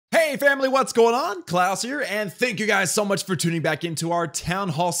Hey family, what's going on? Klaus here, and thank you guys so much for tuning back into our Town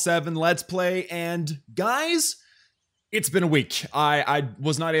Hall 7 Let's Play. And guys, it's been a week. I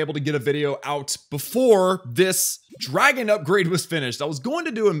was not able to get a video out before this dragon upgrade was finished. I was going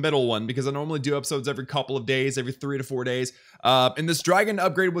to do a middle one because I normally do episodes every couple of days, every 3 to 4 days. And this dragon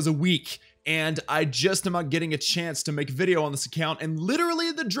upgrade was a week. And I just am not getting a chance to make a video on this account, and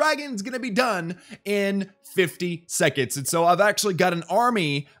literally the dragon's gonna be done in 50 seconds. And so I've actually got an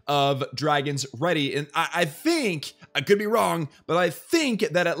army of dragons ready, and I think, I could be wrong, but I think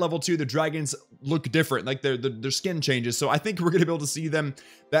that at level 2 the dragons look different, like their skin changes. So I think we're gonna be able to see them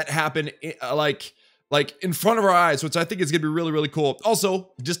that happen like in front of our eyes, which I think is gonna be really, really cool.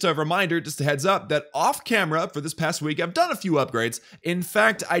 Also, just a reminder, just a heads up, that off camera for this past week, I've done a few upgrades. In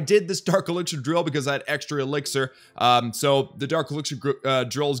fact, I did this Dark Elixir drill because I had extra elixir. So the Dark Elixir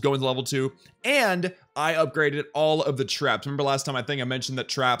drill is going to level 2, and I upgraded all of the traps. Remember last time, I think I mentioned that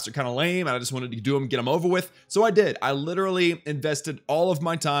traps are kind of lame, and I just wanted to do them, get them over with. So I did. I literally invested all of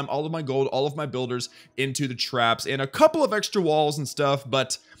my time, all of my gold, all of my builders into the traps, and a couple of extra walls and stuff,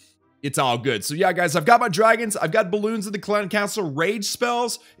 but it's all good. So yeah, guys, I've got my dragons, I've got balloons in the clan castle, rage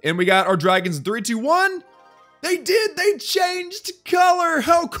spells, and we got our dragons in 3, 2, 1. They changed color.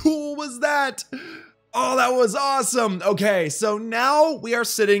 How cool was that? Oh, that was awesome. Okay, so now we are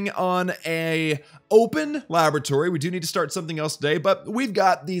sitting on a open laboratory. We do need to start something else today, but we've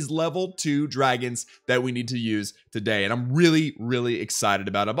got these level 2 dragons that we need to use today, and I'm really, really excited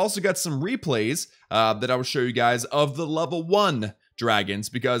about it. I've also got some replays that I will show you guys of the level 1 dragons,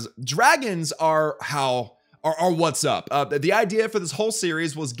 because dragons are what's up. The idea for this whole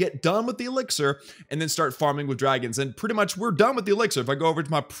series was get done with the elixir and then start farming with dragons, and pretty much we're done with the elixir. If I go over to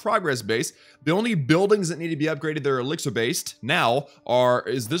my progress base, the only buildings that need to be upgraded that are elixir based now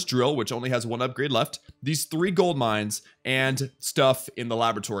is this drill, which only has 1 upgrade left, these 3 gold mines, and stuff in the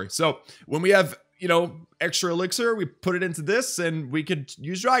laboratory. So when we have, you know, extra elixir, we put it into this and we could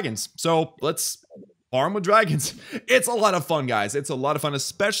use dragons. So let's farm with dragons. It's a lot of fun, guys. It's a lot of fun,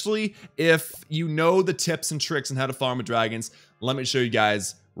 especially if you know the tips and tricks on how to farm with dragons. Let me show you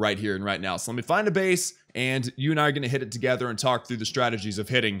guys right here and right now. So let me find a base, and you and I are going to hit it together and talk through the strategies of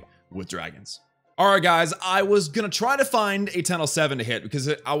hitting with dragons. All right, guys, I was going to try to find a Town Hall 7 to hit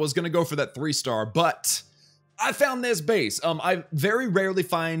because I was going to go for that 3-star, but I found this base. I very rarely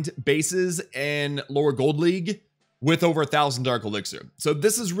find bases in lower gold league with over 1,000 Dark Elixir. So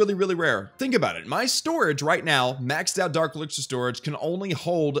this is really, really rare. Think about it. My storage right now, maxed out Dark Elixir storage, can only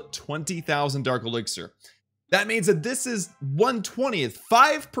hold 20,000 Dark Elixir. That means that this is 1/20th,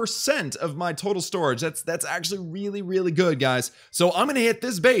 5% of my total storage. That's actually really, really good, guys. So I'm gonna hit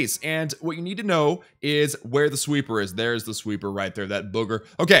this base, and what you need to know is where the sweeper is. There's the sweeper right there, that booger.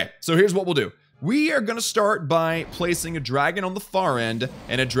 Okay, so here's what we'll do. We are going to start by placing a dragon on the far end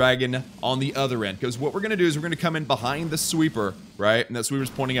and a dragon on the other end, because what we're going to do is we're going to come in behind the sweeper, right? And that sweeper's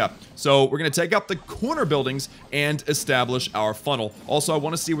pointing up. So we're going to take up the corner buildings and establish our funnel. Also, I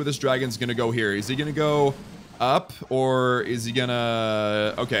want to see where this dragon's going to go here. Is he going to go up, or is he going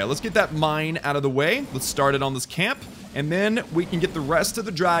to... Okay, let's get that mine out of the way. Let's start it on this camp, and then we can get the rest of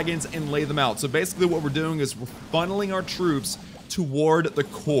the dragons and lay them out. So basically what we're doing is we're funneling our troops toward the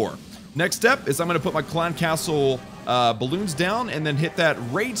core. Next step is I'm going to put my clan castle balloons down and then hit that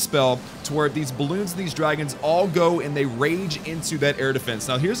rage spell to where these balloons and these dragons all go and they rage into that air defense.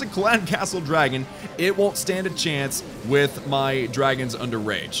 Now here's a clan castle dragon. It won't stand a chance with my dragons under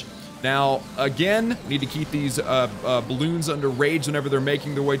rage. Now, again, need to keep these balloons under rage whenever they're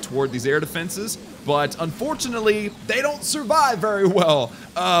making their way toward these air defenses, but unfortunately, they don't survive very well.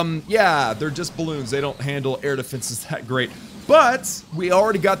 Yeah, they're just balloons. They don't handle air defenses that great. But we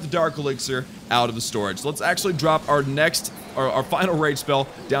already got the Dark Elixir out of the storage. Let's actually drop our our final rage spell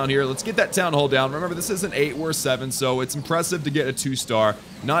down here. Let's get that Town Hall down. Remember, this is an 8, we're 7, so it's impressive to get a 2-star.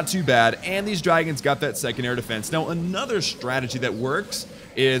 Not too bad. And these dragons got that second air defense. Now, another strategy that works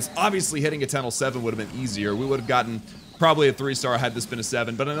is obviously hitting a Town Hall 7 would have been easier. We would have gotten probably a 3-star had this been a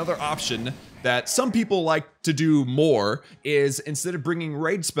 7, but another option that some people like to do more is instead of bringing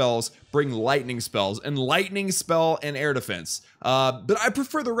rage spells, bring lightning spells, and lightning spell and air defense. But I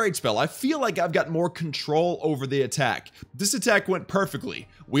prefer the rage spell. I feel like I've got more control over the attack. This attack went perfectly.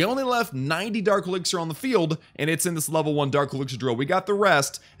 We only left 90 Dark Elixir on the field, and it's in this level 1 Dark Elixir drill. We got the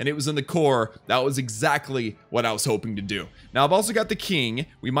rest, and it was in the core. That was exactly what I was hoping to do. Now, I've also got the king.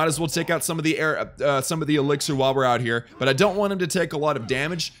 We might as well take out some of the elixir while we're out here, but I don't want him to take a lot of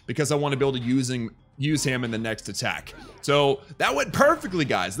damage because I want to be able to use him in the next attack. So that went perfectly,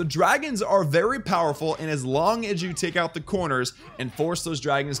 guys. The dragons are very powerful, and as long as you take out the corners and force those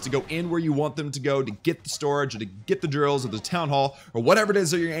dragons to go in where you want them to go to get the storage or to get the drills or the town hall or whatever it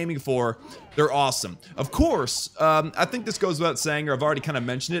is that you're aiming for, they're awesome. Of course, I think this goes without saying, or I've already kind of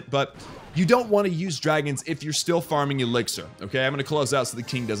mentioned it, but you don't want to use dragons if you're still farming elixir. Okay, I'm going to close out so the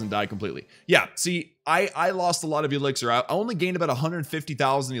king doesn't die completely. Yeah, see, I lost a lot of elixir. I only gained about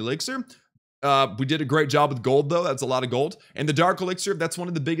 150,000 elixir. We did a great job with gold, though. That's a lot of gold. And the dark elixir, that's one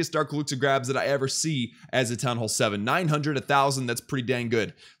of the biggest dark elixir grabs that I ever see as a Town Hall 7. 900, 1,000, that's pretty dang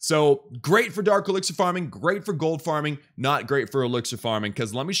good. So great for dark elixir farming, great for gold farming, not great for elixir farming,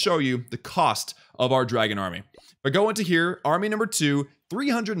 because let me show you the cost of our dragon army. If I go into here, army number 2,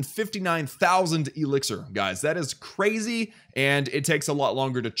 359,000 elixir, guys. That is crazy, and it takes a lot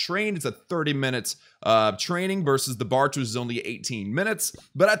longer to train. It's a 30 minutes training versus the Barch, which is only 18 minutes.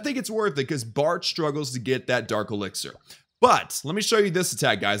 But I think it's worth it because Barch struggles to get that dark elixir. But let me show you this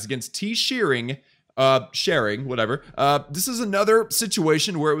attack, guys, against sharing, whatever. This is another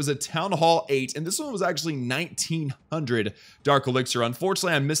situation where it was a Town Hall 8, and this one was actually 1,900 dark elixir.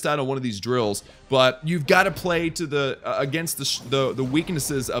 Unfortunately, I missed out on one of these drills, but you've got to play to the against the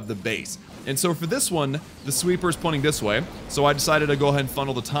weaknesses of the base. And so for this one, the sweeper is pointing this way, so I decided to go ahead and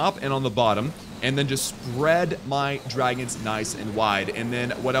funnel the top and on the bottom, and then just spread my dragons nice and wide. And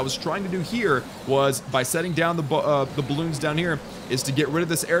then what I was trying to do here was, by setting down the balloons down here, is to get rid of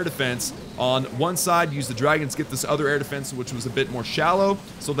this air defense on one side, use the dragons, get this other air defense, which was a bit more shallow,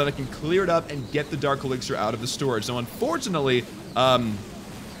 so that I can clear it up and get the dark elixir out of the storage. So unfortunately,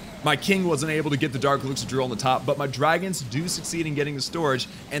 my king wasn't able to get the dark elixir drill on the top, but my dragons do succeed in getting the storage,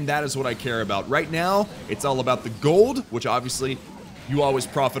 and that is what I care about. Right now, it's all about the gold, which obviously you always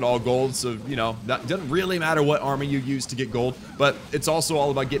profit all gold, so, you know, that doesn't really matter what army you use to get gold, but it's also all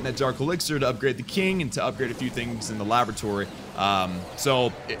about getting that dark elixir to upgrade the king and to upgrade a few things in the laboratory.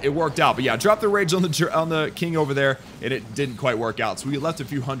 So it worked out. But yeah, dropped the rage on the king over there, and it didn't quite work out. So we left a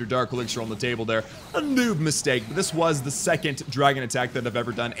few hundred dark elixir on the table there. A noob mistake, but this was the second dragon attack that I've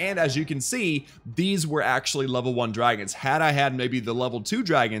ever done. And as you can see, these were actually level 1 dragons. Had I had maybe the level 2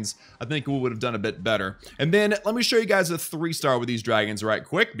 dragons, I think we would have done a bit better. And then let me show you guys a 3-star with these dragons right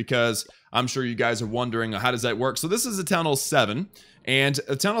quick, because I'm sure you guys are wondering, how does that work? So this is a Town Hall 7, and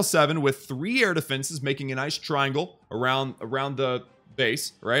a Town Hall 7 with 3 air defenses, making a nice triangle around the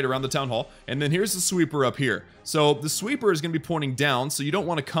base, right, around the town hall. And then here's the sweeper up here. So the sweeper is going to be pointing down, so you don't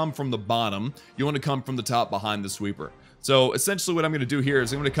want to come from the bottom. You want to come from the top behind the sweeper. So essentially what I'm going to do here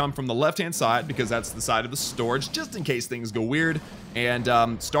is I'm going to come from the left-hand side, because that's the side of the storage, just in case things go weird, and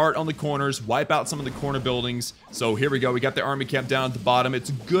start on the corners, wipe out some of the corner buildings. So here we go. We got the army camp down at the bottom.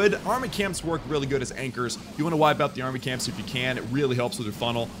 It's good. Army camps work really good as anchors. You want to wipe out the army camps if you can. It really helps with your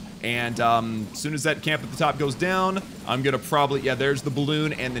funnel. And as soon as that camp at the top goes down, I'm going to probably, yeah, there's the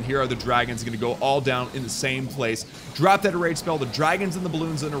balloon, and then here are the dragons going to go all down in the same place. Drop that rage spell. The dragons and the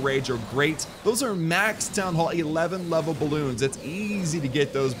balloons in a rage are great. Those are max Town Hall 11 level balloons. It's easy to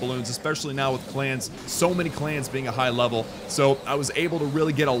get those balloons, especially now with clans, so many clans being a high level. So I was able to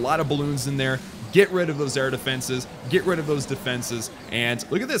really get a lot of balloons in there. Get rid of those air defenses, get rid of those defenses, and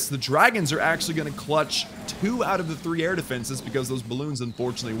look at this. The dragons are actually going to clutch 2 out of the 3 air defenses because those balloons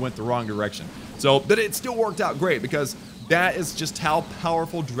unfortunately went the wrong direction. So, but it still worked out great, because that is just how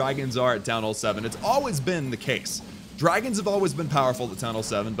powerful dragons are at Town Hall 7. It's always been the case. Dragons have always been powerful at Town Hall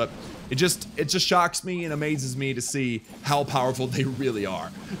 7, but it just shocks me and amazes me to see how powerful they really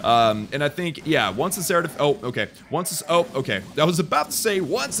are. And I think, yeah, once this air okay. I was about to say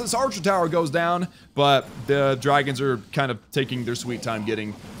once this archer tower goes down, but the dragons are kind of taking their sweet time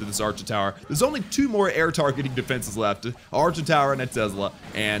getting to this archer tower. There's only 2 more air targeting defenses left, archer tower and a Tesla,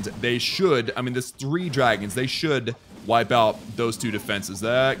 and they should, I mean, there's 3 dragons, they should wipe out those 2 defenses.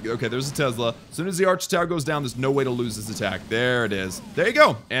 Okay, there's a Tesla. As soon as the archer tower goes down, there's no way to lose this attack. There it is. There you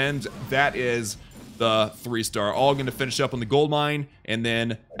go. And that is the 3-star. All going to finish up on the gold mine, and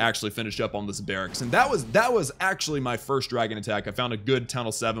then actually finish up on this barracks. And that was actually my first dragon attack. I found a good Town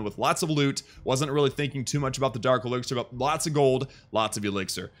Hall 7 with lots of loot. Wasn't really thinking too much about the dark elixir, but lots of gold, lots of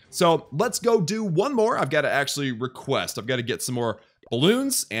elixir. So let's go do one more. I've got to actually request. I've got to get some more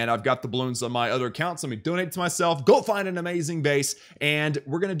balloons, and I've got the balloons on my other accounts. Let me donate to myself, go find an amazing base, and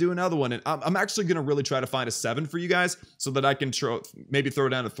we're gonna do another one. And I'm actually gonna really try to find a 7 for you guys, so that I can maybe throw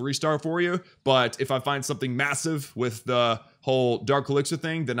down a 3-star for you. But if I find something massive with the whole dark elixir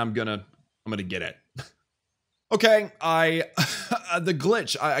thing, then I'm gonna get it. Okay, the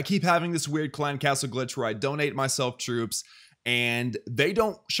glitch. I keep having this weird clan castle glitch where I donate myself troops, and they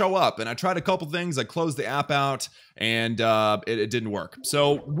don't show up. And I tried a couple things. I closed the app out, and it didn't work.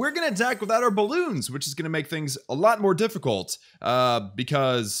 So we're going to attack without our balloons, which is going to make things a lot more difficult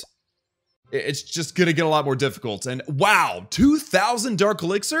because it's just going to get a lot more difficult. And wow, 2,000 Dark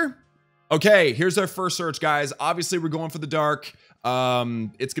Elixir? Okay, here's our first search, guys. Obviously, we're going for the dark.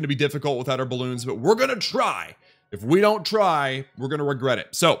 It's going to be difficult without our balloons, but we're going to try. If we don't try, we're going to regret it.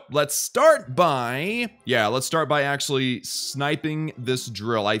 So let's start by, actually sniping this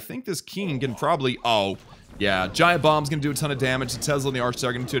drill. I think this king can probably, oh, yeah, giant bomb's going to do a ton of damage. The Tesla and the Archstar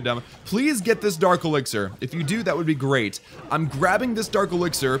are going to do damage. Please get this Dark Elixir. If you do, that would be great. I'm grabbing this Dark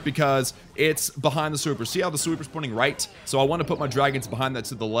Elixir because it's behind the sweeper. See how the sweeper's pointing right? So I want to put my dragons behind that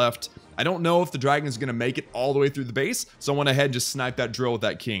to the left. I don't know if the dragon is going to make it all the way through the base, so I went ahead and just sniped that drill with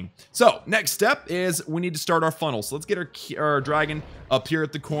that king. So next step is we need to start our funnel. So let's get our dragon up here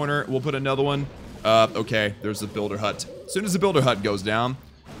at the corner. We'll put another one. Okay, there's the builder hut. As soon as the builder hut goes down,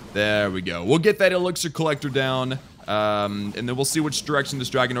 there we go. We'll get that elixir collector down, and then we'll see which direction this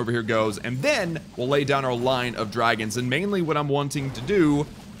dragon over here goes, and then we'll lay down our line of dragons. And mainly what I'm wanting to do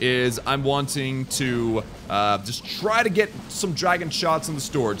is I'm wanting to just try to get some dragon shots in the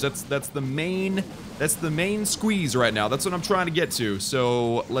storage. That's the main squeeze right now. That's what I'm trying to get to.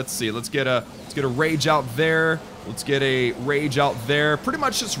 So let's see. Let's get a rage out there. Let's get a rage out there. Pretty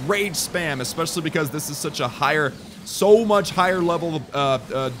much just rage spam, especially because this is such a so much higher level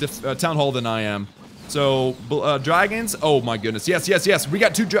town hall than I am. So dragons. Oh my goodness. Yes. We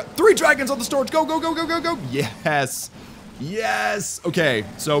got 3 dragons on the storage. Go. Yes. Yes! Okay,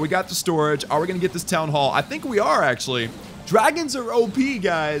 so we got the storage. Are we gonna get this town hall? I think we are, actually. Dragons are OP,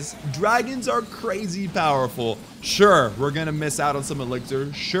 guys. Dragons are crazy powerful. Sure, we're gonna miss out on some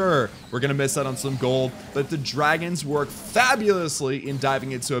elixir. Sure, we're gonna miss out on some gold. But the dragons work fabulously in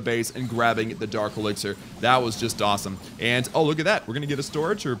diving into a base and grabbing the dark elixir. That was just awesome. And, oh, look at that. We're gonna get a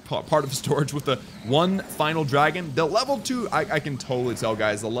storage, or part of a storage with the one final dragon. The level 2, I can totally tell,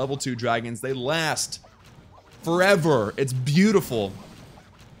 guys. The level 2 dragons, they last forever. It's beautiful.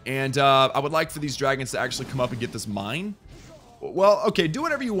 And I would like for these dragons to actually come up and get this mine. Well, okay, do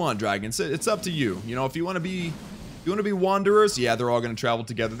whatever you want, dragons. It's up to you. You know, if you want to be wanderers, yeah, they're all going to travel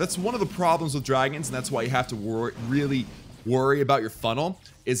together. That's one of the problems with dragons, and that's why you have to really worry about your funnel,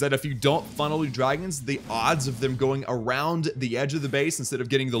 is that if you don't funnel your dragons, the odds of them going around the edge of the base instead of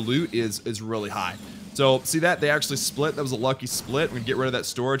getting the loot is really high. So, see that? They actually split. That was a lucky split. We're going to get rid of that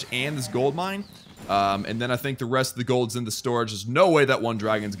storage and this gold mine. And then I think the rest of the gold's in the storage. There's no way that one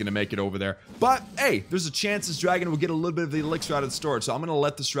dragon's gonna make it over there. But hey, there's a chance this dragon will get a little bit of the elixir out of the storage. So I'm gonna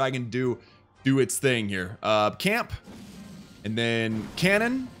let this dragon do its thing here. Camp, and then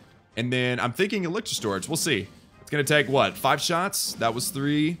cannon, and then I'm thinking elixir storage. We'll see. It's gonna take what? 5 shots? That was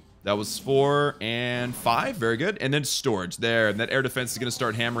 3. That was 4 and 5. Very good. And then storage there. And that air defense is gonna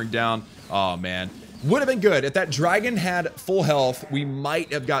start hammering down. Oh man. Would have been good. If that dragon had full health, we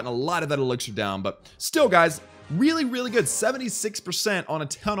might have gotten a lot of that elixir down. But still, guys, really, really good. 76% on a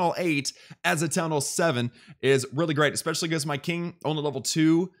Town Hall 8 as a Town Hall 7 is really great, especially because my king only level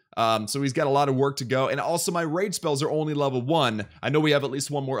 2. So he's got a lot of work to go. And also my rage spells are only level 1. I know we have at least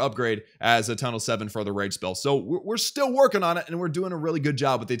one more upgrade as a Town Hall 7 for the rage spell. So we're still working on it, and we're doing a really good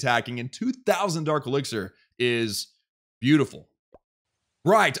job with the attacking. And 2,000 Dark Elixir is beautiful.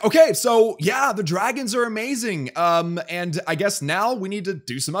 Right, okay, so yeah, the dragons are amazing, and I guess now we need to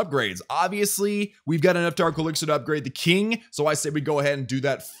do some upgrades. Obviously, we've got enough Dark Elixir to upgrade the king, so I say we go ahead and do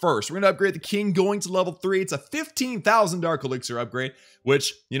that first. We're gonna upgrade the king going to level 3. It's a 15,000 Dark Elixir upgrade,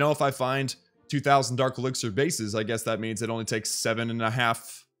 which, you know, if I find 2,000 Dark Elixir bases, I guess that means it only takes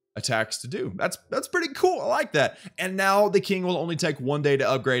 7.5 attacks to do. That's pretty cool. I like that. And now the king will only take 1 day to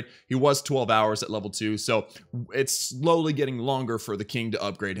upgrade. He was 12 hours at level 2, so it's slowly getting longer for the king to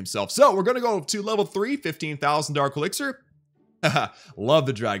upgrade himself. So we're gonna go to level 3, 15,000 Dark Elixir. Love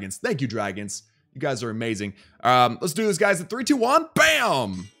the dragons. Thank you, dragons. You guys are amazing. Let's do this, guys. At 3, 2, 1,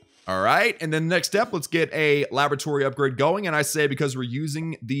 bam! All right, and then next step, let's get a laboratory upgrade going. And I say, because we're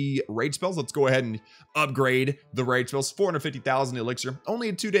using the rage spells, let's go ahead and upgrade the rage spells. 450,000 elixir, only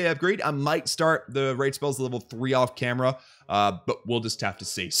a 2-day upgrade. I might start the rage spells level 3 off camera, but we'll just have to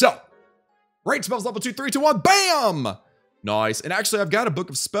see. So, rage spells level 2, 3, 2, 1, bam! Nice. And actually, I've got a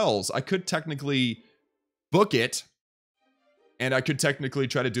book of spells. I could technically book it, and I could technically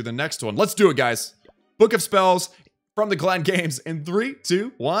try to do the next one. Let's do it, guys. Book of spells from the Clan Games in 3,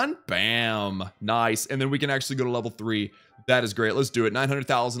 2, 1, bam. Nice. And then we can actually go to level 3. That is great. Let's do it.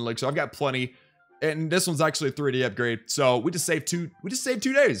 900,000 elixir. I've got plenty. And this one's actually a 3-day upgrade. So we just saved 2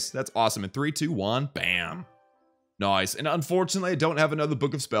 days. That's awesome. In 3, 2, 1, bam. Nice. And unfortunately, I don't have another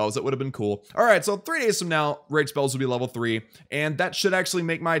book of spells. That would have been cool. All right, so 3 days from now, rage spells will be level 3. And that should actually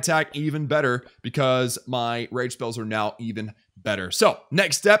make my attack even better because my rage spells are now even better. So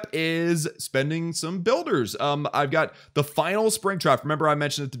next step is spending some builders. I've got the final spring trap. Remember I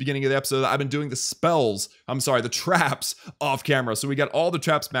mentioned at the beginning of the episode that I've been doing the traps off camera. So we got all the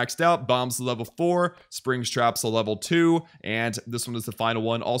traps maxed out. Bombs to level 4, springs traps to level 2, and this one is the final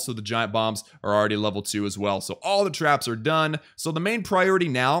one. Also the giant bombs are already level 2 as well. So all the traps are done. So the main priority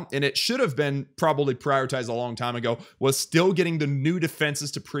now, and it should have been probably prioritized a long time ago, was still getting the new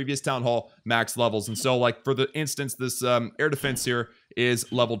defenses to previous Town Hall max levels. And so like for the instance, this air defense here is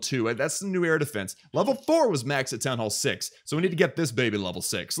level 2, and that's the new air defense. Level 4 was max at Town Hall 6, so we need to get this baby level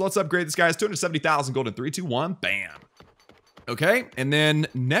 6. So let's upgrade this, guys. 270,000 gold in 3, 2, 1, bam. Okay, and then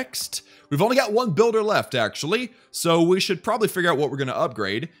next, we've only got one builder left, actually, so we should probably figure out what we're going to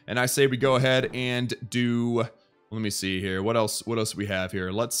upgrade. And I say we go ahead and do... Let me see here. What else do we have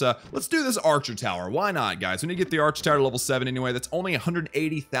here? Let's do this archer tower. Why not, guys? We need to get the archer tower to level 7 anyway. That's only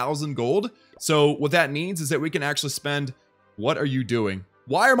 180,000 gold. So what that means is that we can actually spend... What are you doing?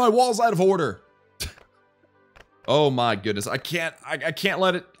 Why are my walls out of order? Oh my goodness. I can't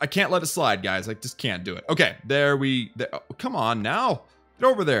let it slide, guys. I just can't do it. Okay, oh, come on now. Get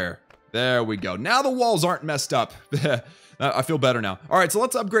over there. There we go. Now the walls aren't messed up. I feel better now. All right, so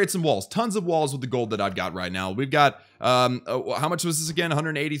let's upgrade some walls. Tons of walls with the gold that I've got right now. We've got, how much was this again?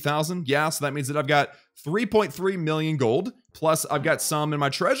 180,000? Yeah, so that means that I've got 3.3 million gold. Plus, I've got some in my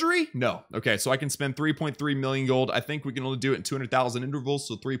treasury? No. Okay, so I can spend 3.3 million gold. I think we can only do it in 200,000 intervals,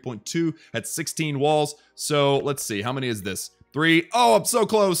 so 3.2 at 16 walls. So let's see, how many is this? 3. Oh, I'm so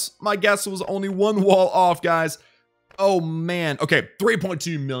close. My guess was only one wall off, guys. Oh man. Okay,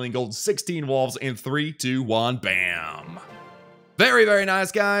 3.2 million gold, 16 walls in 3, 2, 1, bam. Very, very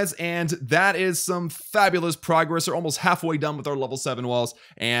nice, guys, and that is some fabulous progress. We're almost halfway done with our level 7 walls,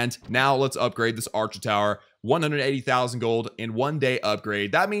 and now let's upgrade this archer tower. 180,000 gold in 1 day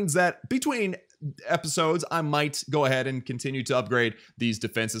upgrade. That means that between episodes, I might go ahead and continue to upgrade these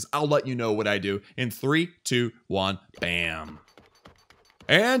defenses. I'll let you know what I do in 3, 2, 1, bam.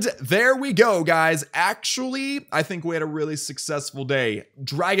 And there we go, guys. Actually, I think we had a really successful day.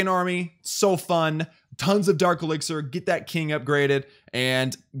 Dragon army, so fun. Tons of dark elixir, get that king upgraded,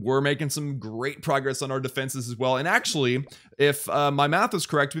 and we're making some great progress on our defenses as well. And actually, if my math is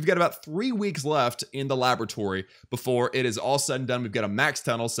correct, we've got about 3 weeks left in the laboratory before it is all said and done. We've got a max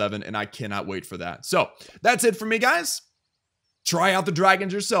Town Hall 7, and I cannot wait for that. So that's it for me, guys. Try out the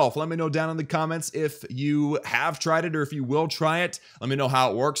dragons yourself. Let me know down in the comments if you have tried it or if you will try it. Let me know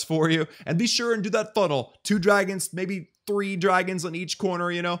how it works for you. And be sure and do that funnel. 2 dragons, maybe 3 dragons on each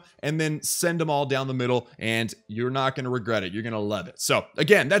corner, you know, and then send them all down the middle, and you're not going to regret it. You're going to love it. So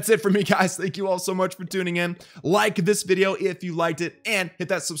again, that's it for me, guys. Thank you all so much for tuning in. Like this video if you liked it, and hit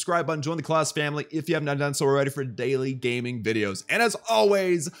that subscribe button. Join the Klaus family if you haven't done so already for daily gaming videos. And as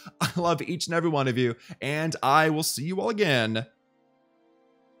always, I love each and every one of you, and I will see you all again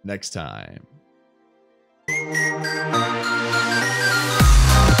next time.